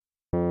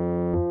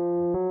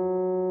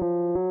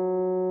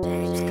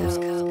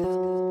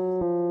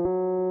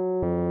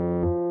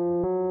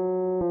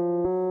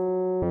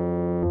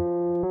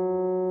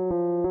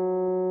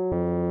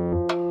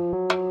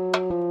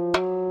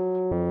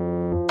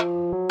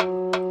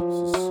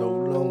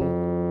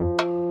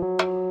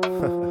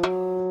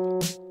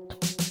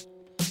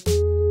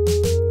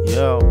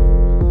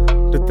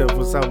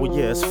girls out, well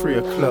yeah, it's 3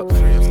 o'clock.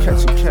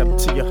 Catching cab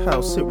to your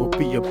house, it will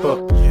be a buck.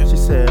 She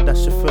said I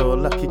should feel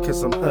lucky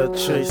cause I'm her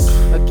choice.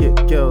 I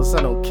get girls,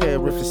 I don't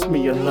care if it's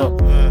me or not.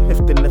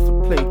 If they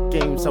never play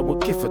games, I will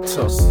give a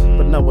toss.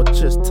 But now I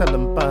just tell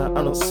them bye,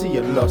 I don't see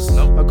a loss.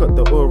 I got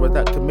the aura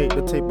that can make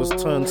the tables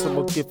turn, so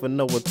I'll give her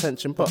no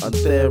attention, but I'm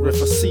there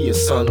if I see your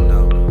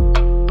son.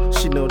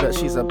 She know that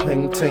she's a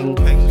painting.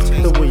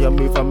 The way I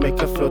move, I make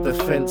her feel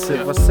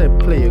defensive. I said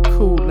play it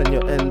cool and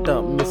you'll end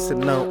up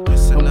missing out.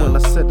 And when I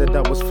said it,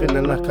 I was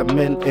feeling like I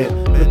meant it.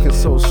 Looking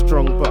so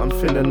strong, but I'm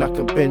feeling I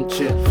can bench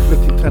it.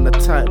 Looking kinda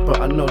tight,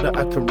 but I know that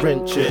I can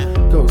wrench it.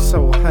 Go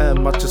so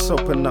ham, I just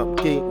open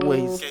up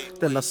gateways.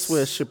 Then I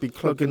swear she'll be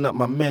clogging up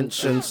my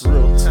mentions.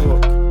 Real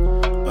talk.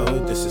 Oh,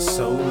 this is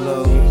so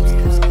low.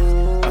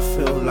 I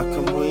feel like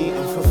I'm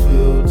waiting for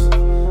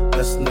food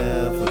that's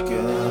never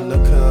gonna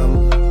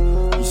come.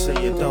 You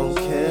say you don't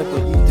care,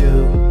 but you do.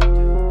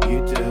 You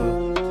do,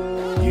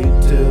 you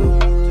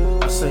do.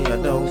 I say I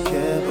don't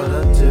care, but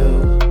I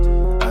do.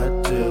 I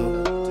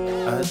do,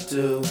 I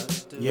do.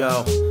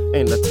 Yo,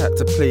 ain't the type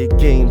to play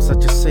games, I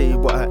just say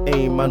what I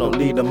aim, I don't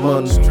need a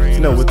mun.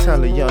 No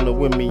Italiano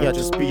with me, I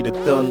just be the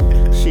done.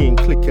 She ain't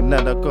clicking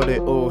that, I got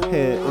it all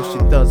here. If she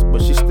does,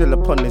 but she still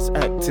upon this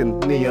acting,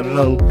 knee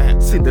along.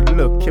 See the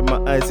look in my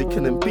eyes, it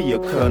couldn't be a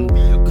con.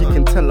 You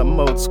can tell I'm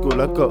old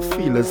school, I got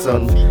feelers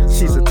on.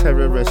 She's a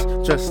terrorist,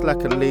 dressed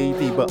like a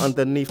lady, but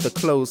underneath the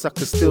clothes I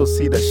can still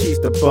see that she's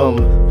the bum.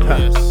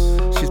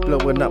 She's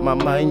blowing up my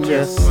mind,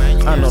 yes.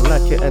 I don't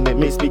like it and it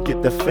makes me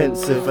get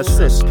defensive. I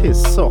said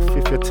piss off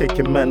if you're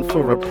taking man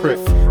for a prick.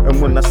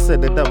 And when I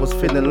said it, I was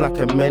feeling like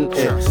I meant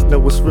it.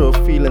 No, it's real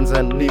feelings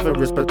and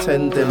neither is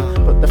pretending.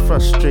 But the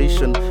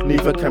frustration,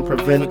 neither can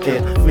prevent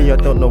it. Me, I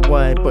don't know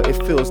why, but it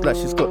feels like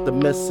she's got the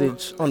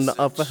message. On the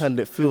other hand,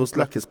 it feels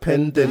like it's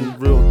pending.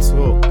 Real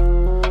talk.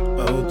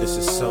 Oh, this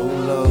is so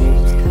low.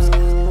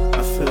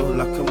 I feel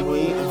like I'm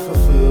waiting for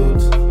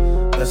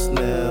food that's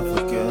never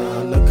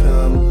gonna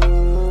come.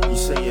 You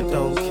say you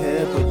don't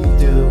care, but you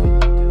do.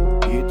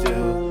 You do,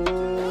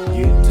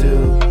 you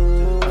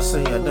do. I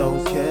say I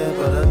don't care,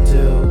 but I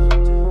do.